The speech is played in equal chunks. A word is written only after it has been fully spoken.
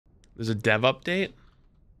There's a dev update?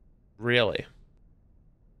 Really?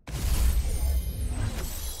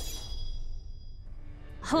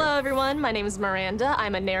 Hello everyone, my name is Miranda.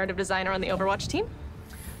 I'm a narrative designer on the Overwatch team.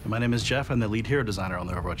 My name is Jeff. I'm the lead hero designer on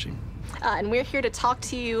the Overwatch team. And we're here to talk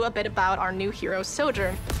to you a bit about our new hero,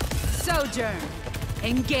 Sojourn. Sojourn.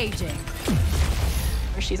 Engaging.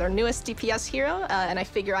 She's our newest DPS hero, and I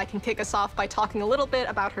figure I can kick us off by talking a little bit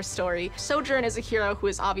about her story. Sojourn is a hero who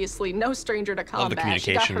is obviously no stranger to combat. Love the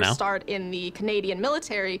communication. She got her start in the Canadian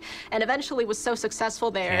military, and eventually was so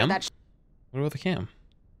successful there that What about the cam?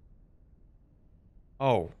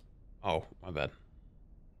 Oh, my bad.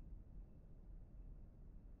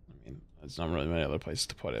 I mean, there's not really many other places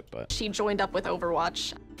to put it, but she joined up with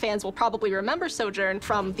Overwatch. Fans will probably remember Sojourn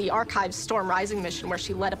from the Archives Storm Rising mission where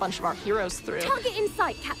she led a bunch of our heroes through. Target in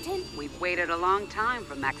sight, Captain. We've waited a long time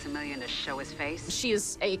for Maximilian to show his face. She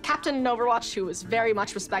is a captain in Overwatch who is very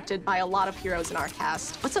much respected by a lot of heroes in our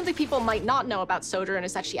cast. But something people might not know about Sojourn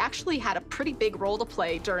is that she actually had a pretty big role to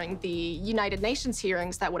play during the United Nations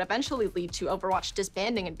hearings that would eventually lead to Overwatch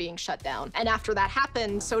disbanding and being shut down. And after that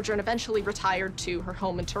happened, Sojourn eventually retired to her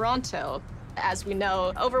home in Toronto. As we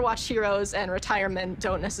know, Overwatch heroes and retirement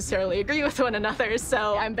don't necessarily agree with one another,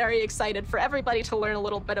 so I'm very excited for everybody to learn a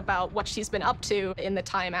little bit about what she's been up to in the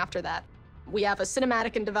time after that. We have a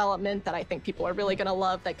cinematic in development that I think people are really gonna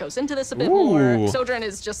love that goes into this a bit more. Sojourn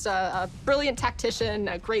is just a brilliant tactician,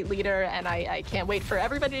 a great leader, and I can't wait for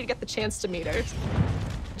everybody to get the chance to meet her.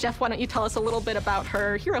 Jeff, why don't you tell us a little bit about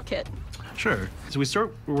her hero kit? Sure. So we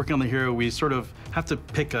start working on the hero, we sort of have to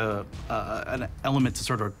pick an element to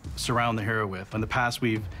sort of surround the hero with. In the past,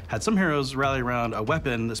 we've had some heroes rally around a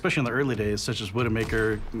weapon, especially in the early days, such as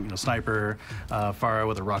Widowmaker, sniper, Pharah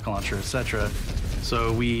with a rocket launcher, etc.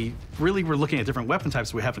 So we really were looking at different weapon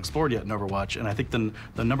types we haven't explored yet in Overwatch, and I think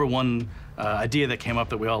the number one idea that came up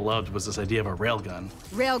that we all loved was this idea of a railgun.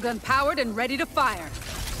 Railgun powered and ready to fire.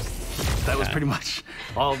 That was pretty much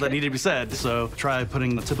all that needed to be said. So try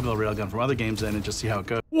putting the typical railgun from other games in and just see how it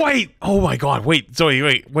goes. wait! Oh my god! Wait! So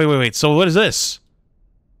wait! So what is this?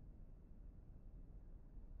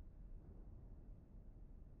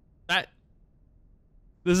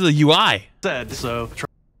 This is a UI. So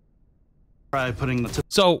try putting the.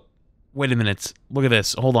 So wait a minute. Look at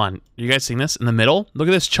this. Hold on. You guys seeing this in the middle? Look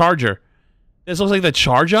at this charger. This looks like the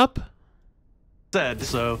charge up.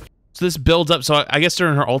 So this builds up. So I guess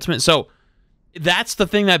during her ultimate. So that's the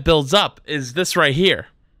thing that builds up is this right here.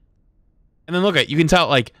 And then look at, you can tell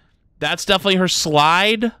like that's definitely her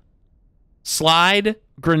slide,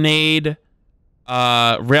 grenade,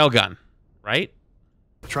 railgun, right?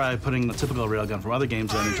 Try putting the typical railgun from other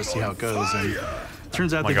games in and just see how it goes. And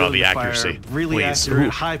turns out the accuracy. Really accurate,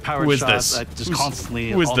 high-powered shots that just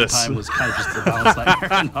constantly all the time was kind of just a balance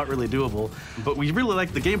nightmare and not really doable. But we really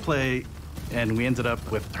liked the gameplay, and we ended up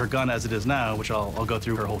with her gun as it is now, which I'll go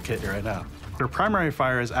through her whole kit here right now. Her primary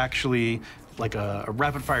fire is actually like a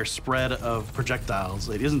rapid-fire spread of projectiles.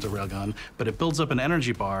 It isn't a railgun, but it builds up an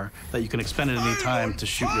energy bar that you can expend at any time to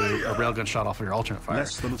shoot a railgun shot off of your alternate fire.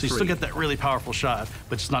 So you still get that really powerful shot,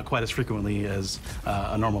 but just not quite as frequently as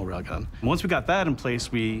a normal railgun. And once we got that in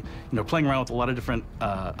place, we, playing around with a lot of different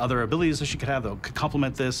other abilities that she could have that could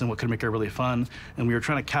complement this and what could make her really fun. And we were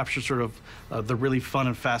trying to capture sort of the really fun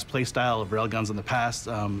and fast play style of railguns in the past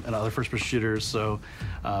and other first-person shooters. So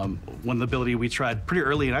one ability we tried pretty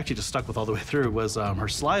early and actually just stuck with all the way through was her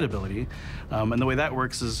slide ability. And the way that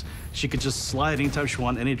works is she could just slide anytime she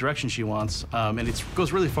wants, any direction she wants, and it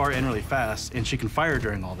goes really far and really fast, and she can fire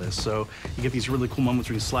during all this. So you get these really cool moments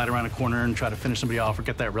where you slide around a corner and try to finish somebody off or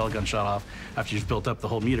get that railgun shot off after you've built up the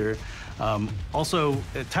whole meter. Also,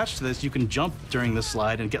 attached to this, you can jump during this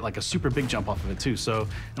slide and get like a super big jump off of it too. So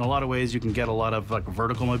in a lot of ways, you can get a lot of like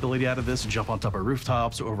vertical mobility out of this, jump on top of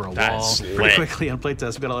rooftops, over a wall pretty quickly on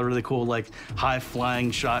playtest. We got all the really cool like high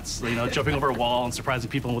flying shots, jumping over a wall and surprising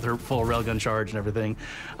people with her full railgun charge and everything.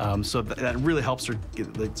 So that really helps her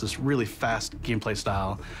get this really fast gameplay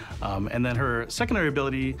style. And then her secondary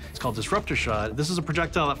ability is called Disruptor Shot. This is a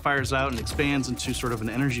projectile that fires out and expands into sort of an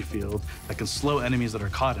energy field that can slow enemies that are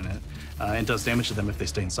caught in it. And does damage to them if they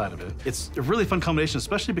stay inside of it. It's a really fun combination,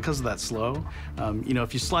 especially because of that slow.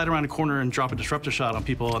 If you slide around a corner and drop a disruptor shot on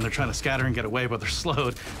people and they're trying to scatter and get away, but they're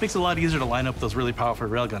slowed, it makes it a lot easier to line up those really powerful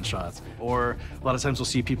railgun shots. Or a lot of times we'll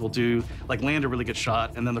see people do, like land a really good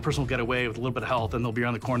shot, and then the person will get away with a little bit of health, and they'll be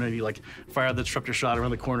around the corner, and you like fire the disruptor shot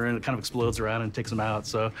around the corner, and it kind of explodes around and takes them out.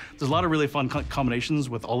 So there's a lot of really fun combinations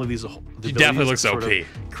with all of these. She definitely looks OP.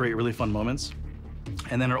 Create really fun moments.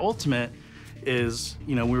 And then her ultimate is,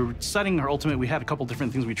 we were setting her ultimate. We had a couple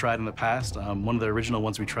different things we tried in the past. One of the original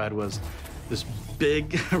ones we tried was this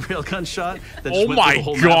big railgun shot that just went through the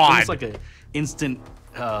whole map. It was like an instant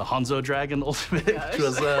Hanzo Dragon Ultimate, which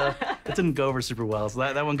was it didn't go over super well, so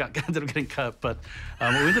that one ended up getting cut. But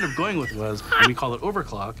what we ended up going with was, we call it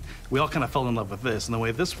Overclock. We all kind of fell in love with this, and the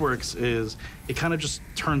way this works is it kind of just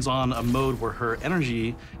turns on a mode where her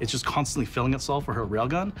energy is just constantly filling itself for her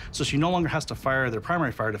railgun, so she no longer has to fire their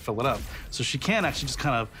primary fire to fill it up. So she can actually just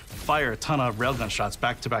kind of fire a ton of railgun shots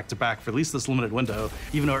back to back to back for at least this limited window.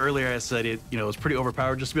 Even though earlier I said it was pretty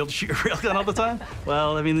overpowered just to be able to shoot a railgun all the time.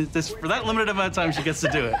 Well, I mean, for that limited amount of time, she gets to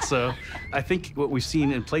do it. So I think what we've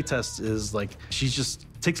seen in playtests is like she's just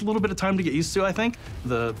takes a little bit of time to get used to, I think,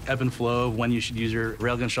 the ebb and flow of when you should use your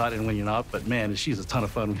railgun shot and when you're not. But man, she's a ton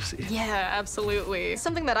of fun to see. Yeah, absolutely.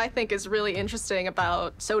 Something that I think is really interesting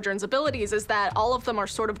about Sojourn's abilities is that all of them are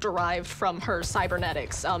sort of derived from her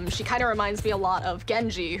cybernetics. She kind of reminds me a lot of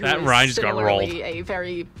Genji, who is similarly a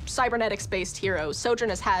very cybernetics-based hero. Sojourn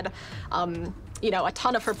has had a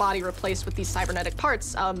ton of her body replaced with these cybernetic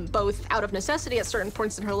parts, both out of necessity at certain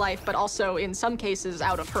points in her life, but also in some cases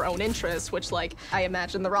out of her own interest, which, like, I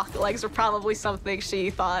imagine the rocket legs were probably something she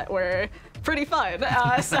thought were pretty fun.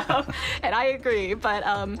 And I agree, but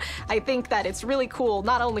I think that it's really cool,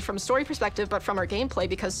 not only from a story perspective, but from her gameplay,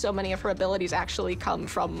 because so many of her abilities actually come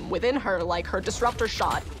from within her, like her disruptor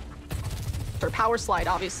shot, her power slide,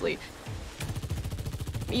 obviously.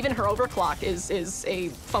 Even her overclock is a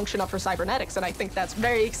function of her cybernetics, and I think that's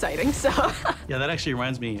very exciting. So yeah, that actually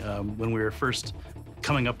reminds me when we were first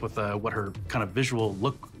coming up with what her kind of visual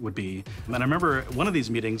look would be. And I remember one of these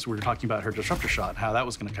meetings we were talking about her disruptor shot, how that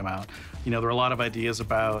was going to come out. There were a lot of ideas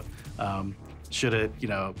about should it,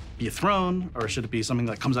 be a throne, or should it be something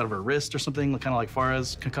that comes out of her wrist or something, kind of like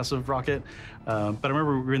Farah's concussive rocket? But I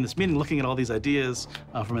remember we were in this meeting looking at all these ideas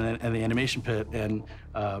from the animation pit, and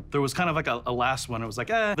there was kind of like a last one. It was like,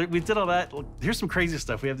 we did all that. Here's some crazy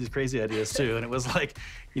stuff. We have these crazy ideas too. And it was like,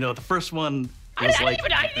 the first one was I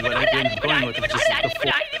didn't even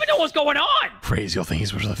know what's going on. Crazy old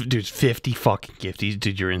things. Dude, 50 fucking gifties.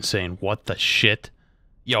 Dude, you're insane. What the shit?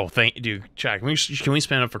 Yo, dude, Chad, can we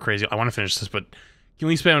spam it up for crazy? I want to finish this, but can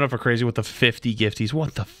we spam it up for crazy with the 50 gifties?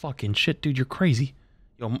 What the fucking shit, dude? You're crazy.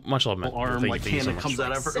 Yo, much love, man. Arm, like, hand that comes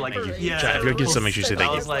out of her, like, yeah. Chad, if you get make sure you say thank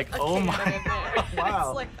you. I was like, oh my,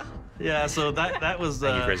 wow. Yeah, so that was,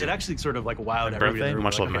 it actually sort of like wowed everybody.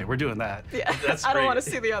 Much love, okay, we're doing that. Yeah, that's I don't want to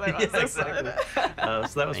see the other ones. Yeah, exactly.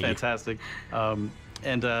 So that was fantastic. And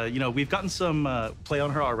we've gotten some play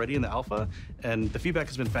on her already in the alpha, and the feedback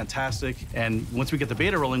has been fantastic. And once we get the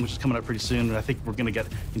beta rolling, which is coming up pretty soon, I think we're going to get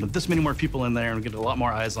this many more people in there and get a lot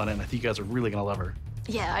more eyes on it. And I think you guys are really going to love her.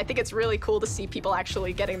 Yeah, I think it's really cool to see people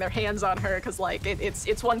actually getting their hands on her, because like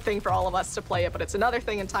it's one thing for all of us to play it, but it's another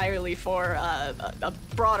thing entirely for a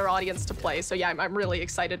broader audience to play. So yeah, I'm really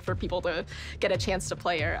excited for people to get a chance to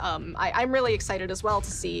play her. I'm really excited as well to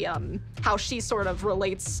see how she sort of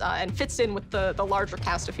relates and fits in with the larger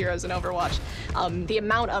cast of heroes in Overwatch. The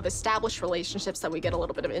amount of established relationships that we get a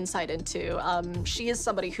little bit of insight into. She is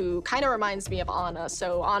somebody who kind of reminds me of Ana.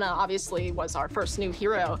 So Ana obviously was our first new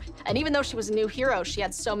hero, and even though she was a new hero, she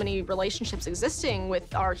had so many relationships existing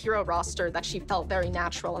with our hero roster that she felt very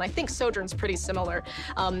natural, and I think Sojourn's pretty similar.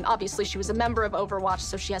 Obviously, she was a member of Overwatch,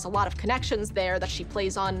 so she has a lot of connections there that she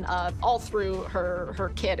plays on all through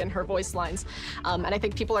her kit and her voice lines. And I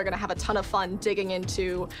think people are going to have a ton of fun digging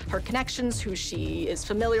into her connections, who she is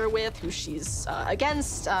familiar with, who she's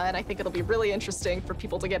against, and I think it'll be really interesting for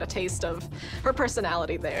people to get a taste of her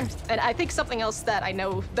personality there. And I think something else that I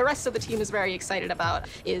know the rest of the team is very excited about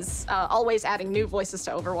is always adding new voices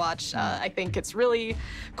to Overwatch. I think it's really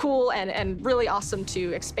cool and really awesome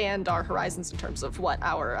to expand our horizons in terms of what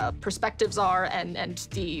our perspectives are and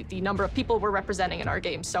the number of people we're representing in our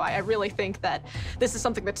game. So I really think that this is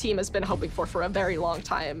something the team has been hoping for a very long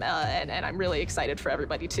time, and I'm really excited for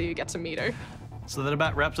everybody to get to meet her. So that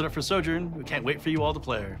about wraps it up for Sojourn. We can't wait for you all to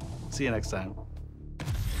play her. See you next time.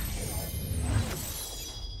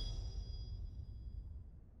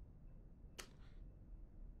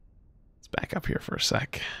 Back up here for a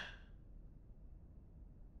sec.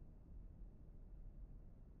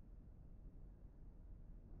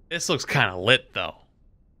 This looks kind of lit, though.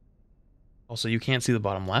 Also, you can't see the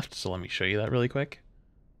bottom left, so let me show you that really quick.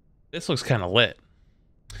 This looks kind of lit.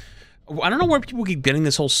 I don't know where people keep getting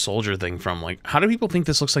this whole soldier thing from. Like, how do people think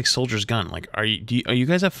this looks like Soldier's gun? Like, are you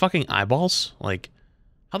guys have fucking eyeballs? Like,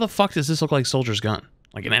 how the fuck does this look like Soldier's gun?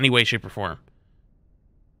 Like, in any way, shape, or form?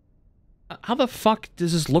 How the fuck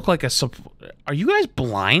does this look like a... Are you guys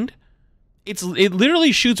blind? It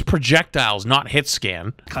literally shoots projectiles, not hit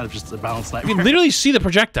scan. Kind of just a balanced You can literally see the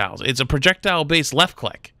projectiles. It's a projectile-based left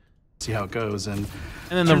click. see how it goes. And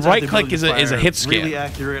then the right click is a hit scan. Really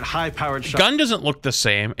accurate, high-powered shot. Gun doesn't look the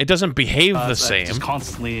same. It doesn't behave the same. Just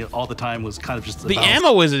constantly, all the time, was kind of just the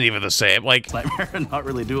ammo isn't even the same. Like nightmare, not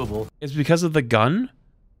really doable. It's because of the gun.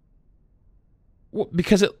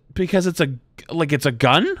 Because it's a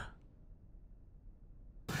gun.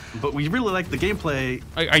 But we really like the gameplay.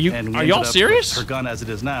 Are y'all serious? Her gun as it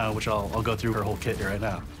is now, which I'll go through her whole kit here right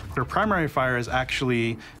now. Her primary fire is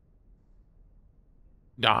actually.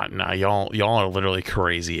 Nah, y'all are literally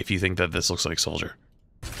crazy if you think that this looks like Soldier.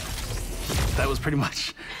 That was pretty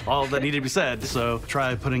much all that needed to be said. So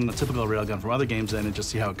try putting the typical railgun from other games in and just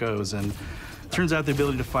see how it goes. And turns out the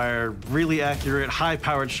ability to fire really accurate,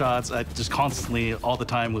 high-powered shots just constantly, all the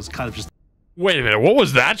time, was kind of just. Wait a minute, what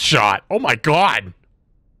was that shot? Oh my god!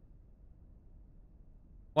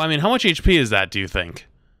 Well, I mean, how much HP is that? Do you think?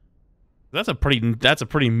 That's a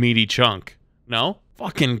pretty meaty chunk. No?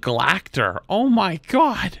 Fucking Galactor. Oh my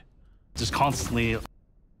god. Just constantly.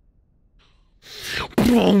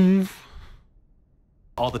 Boom.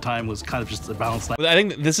 All the time was kind of just a balance. I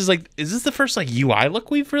think this is this the first UI look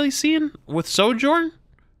we've really seen with Sojourn?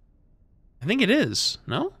 I think it is.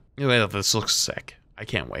 No? Anyway, this looks sick. I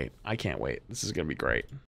can't wait. This is gonna be great.